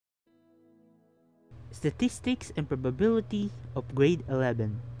Statistics and Probability of Grade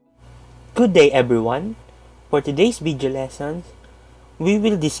 11. Good day everyone. For today's video lesson, we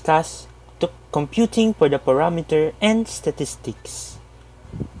will discuss computing for the parameter and statistics.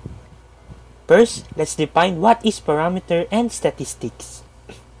 First, let's define what is parameter and statistics.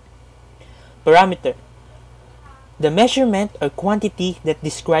 Parameter: the measurement or quantity that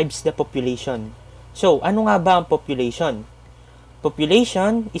describes the population. So, ano nga ba ang population?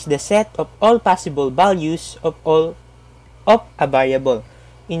 Population is the set of all possible values of a variable.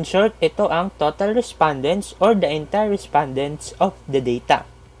 In short, ito ang total respondents or the entire respondents of the data.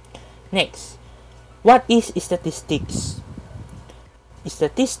 Next, what is statistics?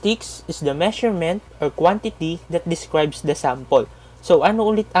 Statistics is the measurement or quantity that describes the sample. So, ano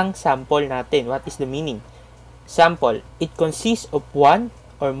ulit ang sample natin? What is the meaning? Sample, it consists of one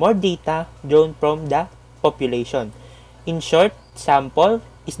or more data drawn from the population. In short, sample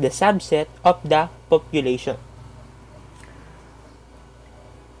is the subset of the population.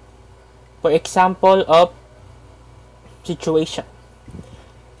 For example of situation.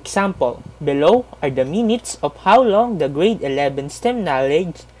 Example, below are the minutes of how long the grade 11 STEM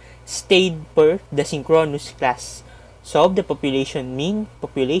knowledge stayed per the synchronous class. Solve the population mean,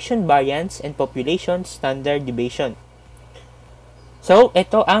 population variance, and population standard deviation. So,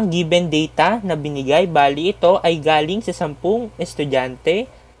 ito ang given data na binigay. Bali, ito ay galing sa 10 estudyante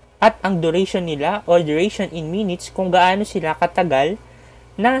at ang duration nila or duration in minutes kung gaano sila katagal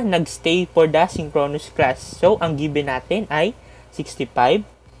na nagstay for the synchronous class. So, ang given natin ay 65,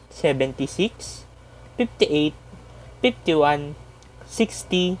 76, 58, 51,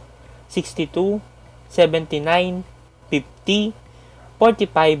 60, 62, 79, 50,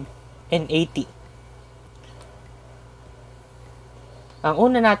 45, and 80. Ang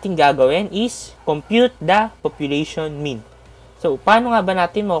una natin gagawin is compute the population mean. So, paano nga ba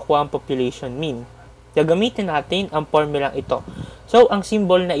natin makukuha ang population mean? Gagamitin natin ang formulang ito. So, ang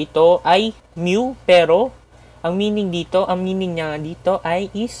symbol na ito ay mu, pero ang meaning niya dito ay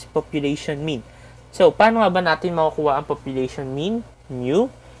is population mean. So, paano nga ba natin makukuha ang population mean?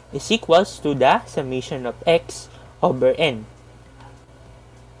 Mu is equals to the summation of x over n,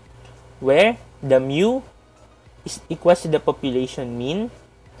 where the mu is equals to the population mean,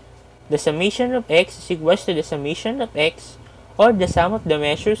 the summation of x is equals to the summation of x or the sum of the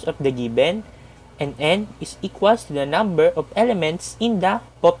measures of the given, and n is equals to the number of elements in the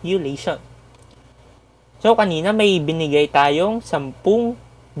population. So, kanina may binigay tayong 10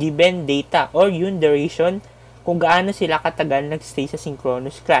 given data or yung duration kung gaano sila katagal nagstay sa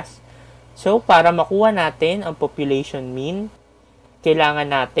synchronous class. So, para makuha natin ang population mean, kailangan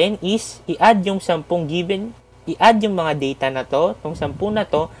natin is i-add yung 10 given, i-add yung mga data na to, itong 10 na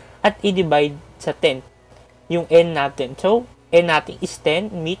to, at i-divide sa 10, yung n natin. So, n natin is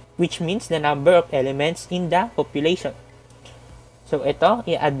 10, which means the number of elements in the population. So, ito,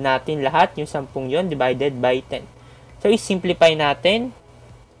 i-add natin lahat, yung 10 yon divided by 10. So, i-simplify natin.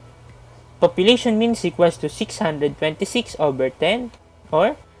 Population mean is equals to 626 over 10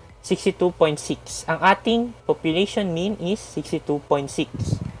 or 62.6. Ang ating population mean is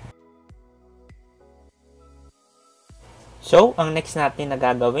 62.6. So, ang next natin na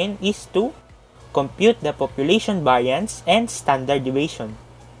gagawin is to compute the population variance and standard deviation.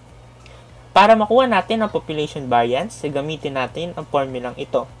 Para makuha natin ang population variance, gamitin natin ang formulang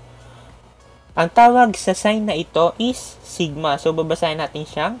ito. Ang tawag sa sign na ito is sigma. So, babasahin natin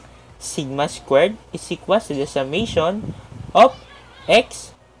siyang sigma squared is equals to the summation of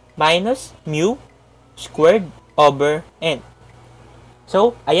x minus mu squared over n.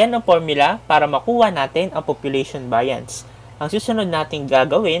 So, ayan ang formula para makuha natin ang population variance. Ang susunod nating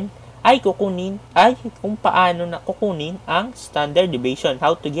gagawin ay kung paano na kukunin ang standard deviation.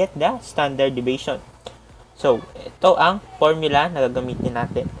 How to get the standard deviation. So, ito ang formula na gagamitin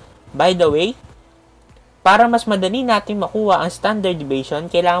natin. By the way, para mas madali natin makuha ang standard deviation,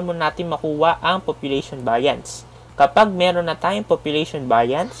 kailangan mo natin makuha ang population variance. Kapag meron na tayong population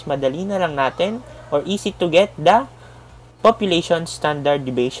variance, madali na lang natin or easy to get the population standard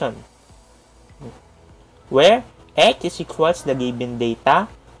deviation, where x is equals the given data,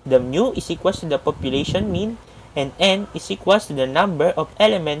 the mu is equals to the population mean, and n is equals to the number of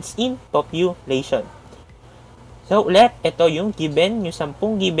elements in population. So, ulit, ito yung given, yung 10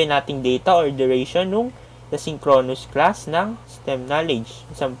 given nating data or duration nung the synchronous class ng STEM knowledge,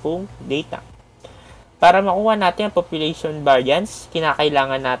 10 data. Para makuha natin ang population variance,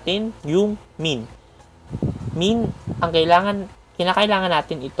 kinakailangan natin yung mean. Mean, kinakailangan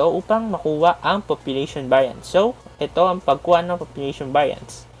natin ito upang makuha ang population variance. So, ito ang pagkuha ng population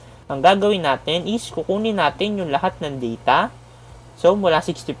variance. Ang gagawin natin is kukunin natin yung lahat ng data. So, mula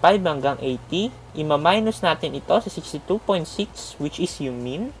 65 hanggang 80, ima-minus natin ito sa 62.6, which is yung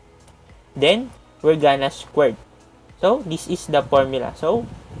mean. Then, we're gonna square. So, this is the formula. So,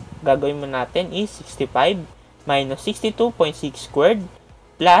 gagawin mo natin is 65 minus 62.6 squared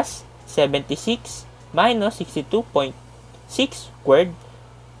plus 76 minus 62.6 squared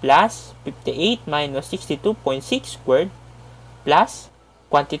plus 58 minus 62.6 squared plus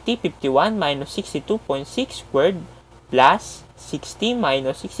quantity 51 minus 62.6 squared plus 60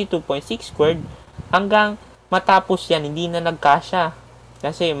 minus 62.6 squared hanggang matapos yan, hindi na nagkasya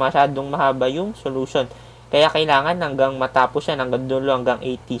kasi masyadong mahaba yung solution. Kaya kailangan hanggang matapos yan, hanggang dulo, hanggang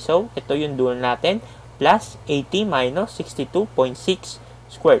 80. So, ito yung dulo natin, plus 80 minus 62.6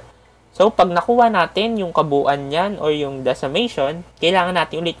 squared. So, pag nakuha natin yung kabuuan yan or yung the summation, kailangan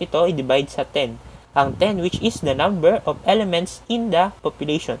natin ulit ito i-divide sa 10. Ang 10 which is the number of elements in the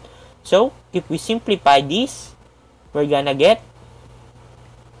population. So, if we simplify this, we're gonna get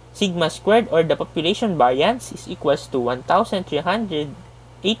sigma squared or the population variance is equals to 1,388.4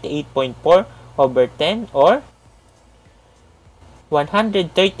 over 10 or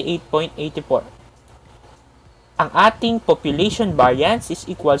 138.84. Ang ating population variance is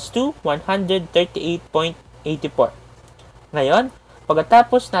equals to 138.84. Ngayon,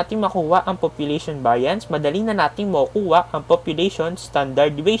 pagkatapos natin makuha ang population variance, madali na natin makukuha ang population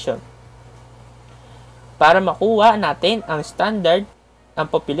standard deviation. Para makuha natin ang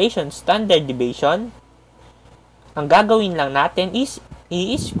population standard deviation, ang gagawin lang natin is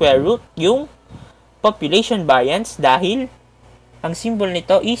i-square root yung population variance dahil ang symbol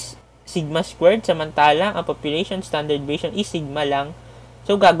nito is sigma squared, samantalang ang population standard deviation is sigma lang.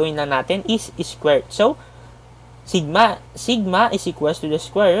 So, gagawin lang natin is squared. So, sigma is equals to the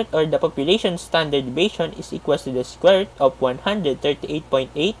square root or the population standard deviation is equals to the square root of 138.8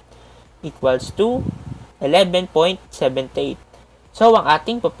 equals to 11.78. So, ang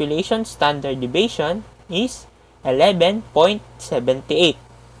ating population standard deviation is 11.78.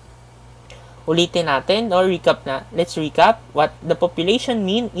 Ulitin natin or recap na. Let's recap. What the population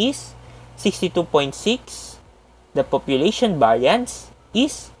mean is 62.6. The population variance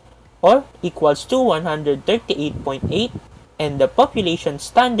is or equals to 138.8 and the population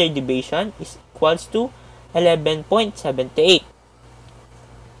standard deviation is equals to 11.78.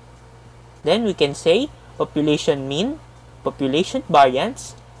 Then we can say population mean, population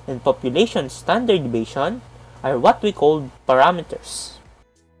variance, and population standard deviation are what we call parameters.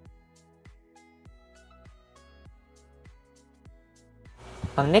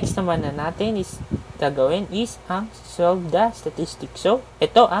 Ang next naman na natin is gagawin is ang solve the statistic. So,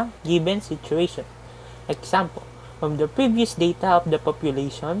 ito ang given situation. Example, from the previous data of the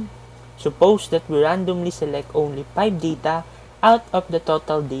population, suppose that we randomly select only 5 data out of the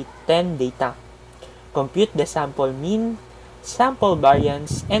total 10 data. Compute the sample mean, sample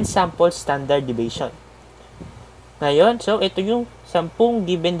variance, and sample standard deviation. Ngayon, so ito yung 10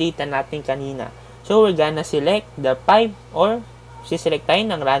 given data natin kanina. So, we're gonna select the 5 or siselect tayo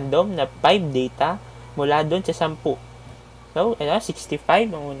ng random na 5 data mula doon sa 10. So, ito,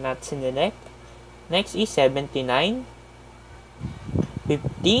 65 ang una natin sinelect. Next is 79,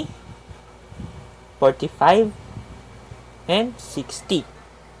 50, 45, and 60.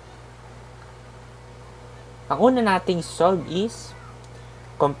 Ang una nating solve is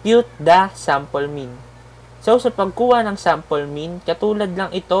compute the sample mean. So, sa pagkuha ng sample mean, katulad lang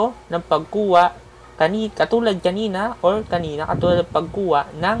ito ng pagkuha katulad kanina katulad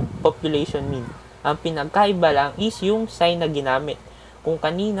pagkuha ng population mean. Ang pinagkaiba lang is yung sign na ginamit. Kung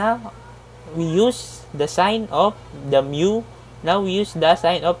kanina, we use the sign of the mu, now we use the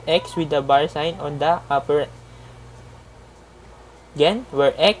sign of x with the bar sign on the upper. Again,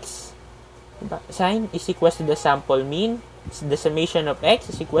 where x sign is equals to the sample mean, the summation of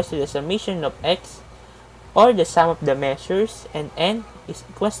x is equals to the summation of x, or the sum of the measures, and n is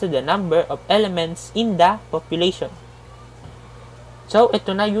equals to the number of elements in the population. So,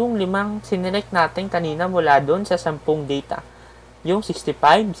 ito na yung 5 sinelect natin kanina mula doon sa 10 data. Yung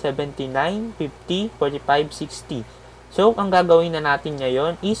 65, 79, 50, 45, 60. So, ang gagawin na natin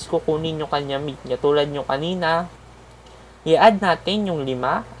ngayon is kukunin yung kanya mean. Tulad yung kanina, i-add natin yung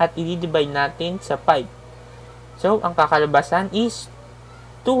 5 at i-divide natin sa 5. So, ang kakalabasan is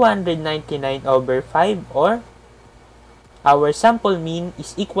 299 over 5 or our sample mean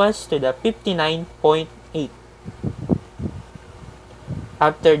is equals to the 59.8.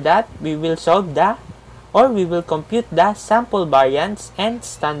 After that, we will solve we will compute the sample variance and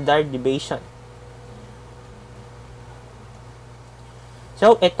standard deviation.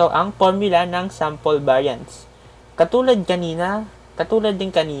 So, ito ang formula ng sample variance. Katulad din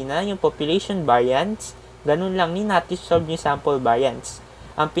kanina, yung population variance Ganun lang ni natin solve yung sample variance.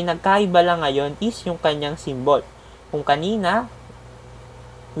 Ang pinagkaiba lang ngayon is yung kanyang symbol. Kung kanina,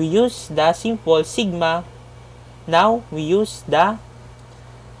 we use the simple sigma. Now, we use the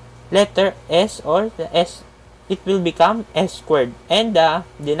letter S or the S. It will become S squared. And the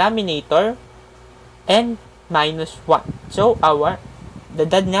denominator, N minus 1. So, the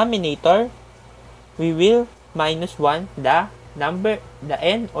denominator, we will minus 1 the number, the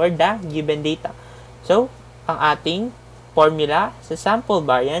N or the given data. So, ang ating formula sa sample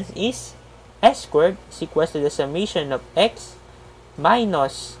variance is S squared is equals to the summation of X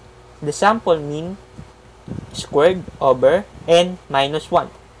minus the sample mean squared over N minus 1.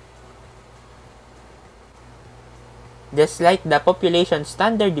 Just like the population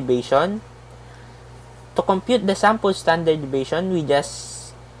standard deviation, to compute the sample standard deviation, we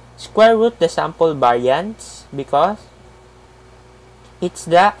just square root the sample variance because it's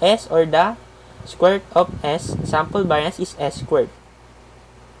the S or the square root of S. Sample variance is S squared,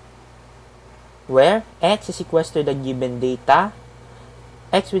 where X is equals to the given data,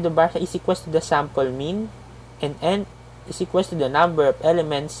 X with the bar is equals to the sample mean, and N is equals to the number of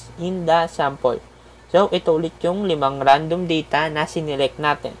elements in the sample. So, ito ulit yung 5 random data na sinelect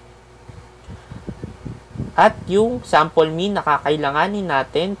natin. At yung sample mean na kakailanganin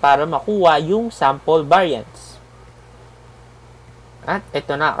natin para makuha yung sample variance. At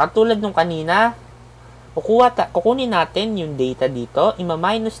ito na, katulad nung kanina, kukunin natin yung data dito,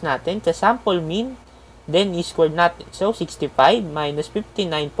 ima-minus natin sa sample mean, then i-squared natin. So, 65 minus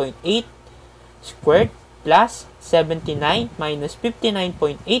 59.8 squared plus 79 minus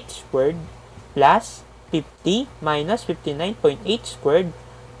 59.8 squared plus 50 minus 59.8 squared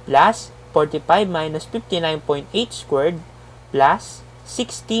plus 45 minus 59.8 squared plus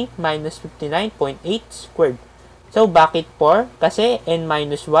 60 minus 59.8 squared. So, bakit 4? Kasi n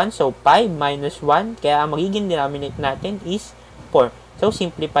minus 1, so 5 minus 1, kaya ang magiging denominator natin is 4. So,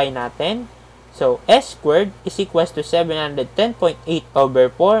 simplify natin. So, S squared is equals to 710.8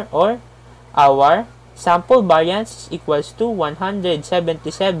 over 4, or our sample variance is equals to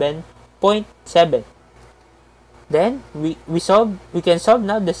 177.7. Then, we can solve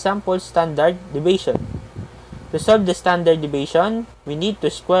now the sample standard deviation. To solve the standard deviation, we need to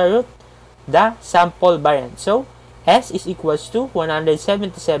square root the sample variance. So, S is equals to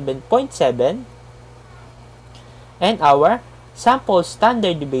 177.7, and our sample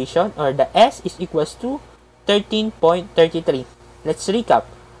standard deviation, or the S, is equals to 13.33. Let's recap.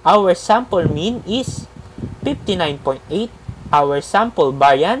 Our sample mean is 59.8. Our sample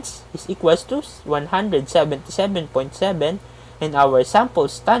variance is equals to 177.7, and our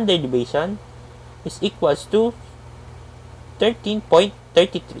sample standard deviation is equals to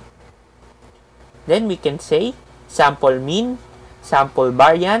 13.33. Then we can say sample mean, sample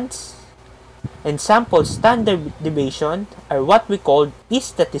variance, and sample standard deviation are what we call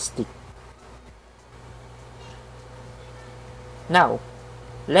statistic. Now,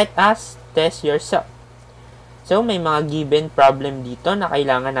 let us test yourself. So, may mga given problem dito na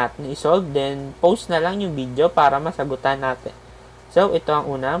kailangan natin i-solve. Then, post na lang yung video para masagutan natin. So, ito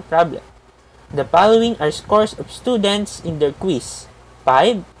ang unang problem. The following are scores of students in their quiz.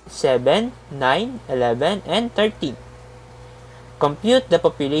 5, 7, 9, 11, and 13. Compute the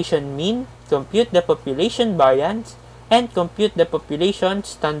population mean, compute the population variance, and compute the population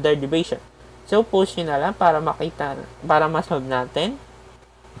standard deviation. So, post nyo na lang para makita, para masolve natin.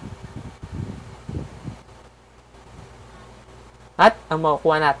 At ang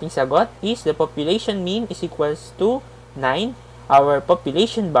makukuha nating sagot is the population mean is equals to 9. Our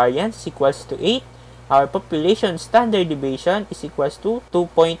population variance is equals to 8. Our population standard deviation is equals to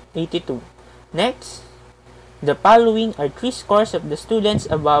 2.82. Next, the following are 3 scores of the students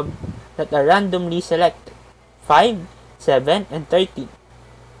above that are randomly selected. 5, 7, and 13.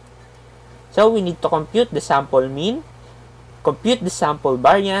 So, we need to compute the sample mean, compute the sample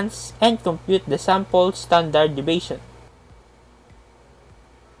variance, and compute the sample standard deviation.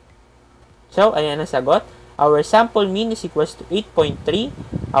 So, ayan ang sagot. Our sample mean is equals to 8.3.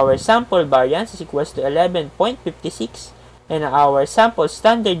 Our sample variance is equals to 11.56. And our sample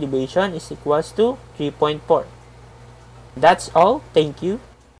standard deviation is equals to 3.4. That's all. Thank you.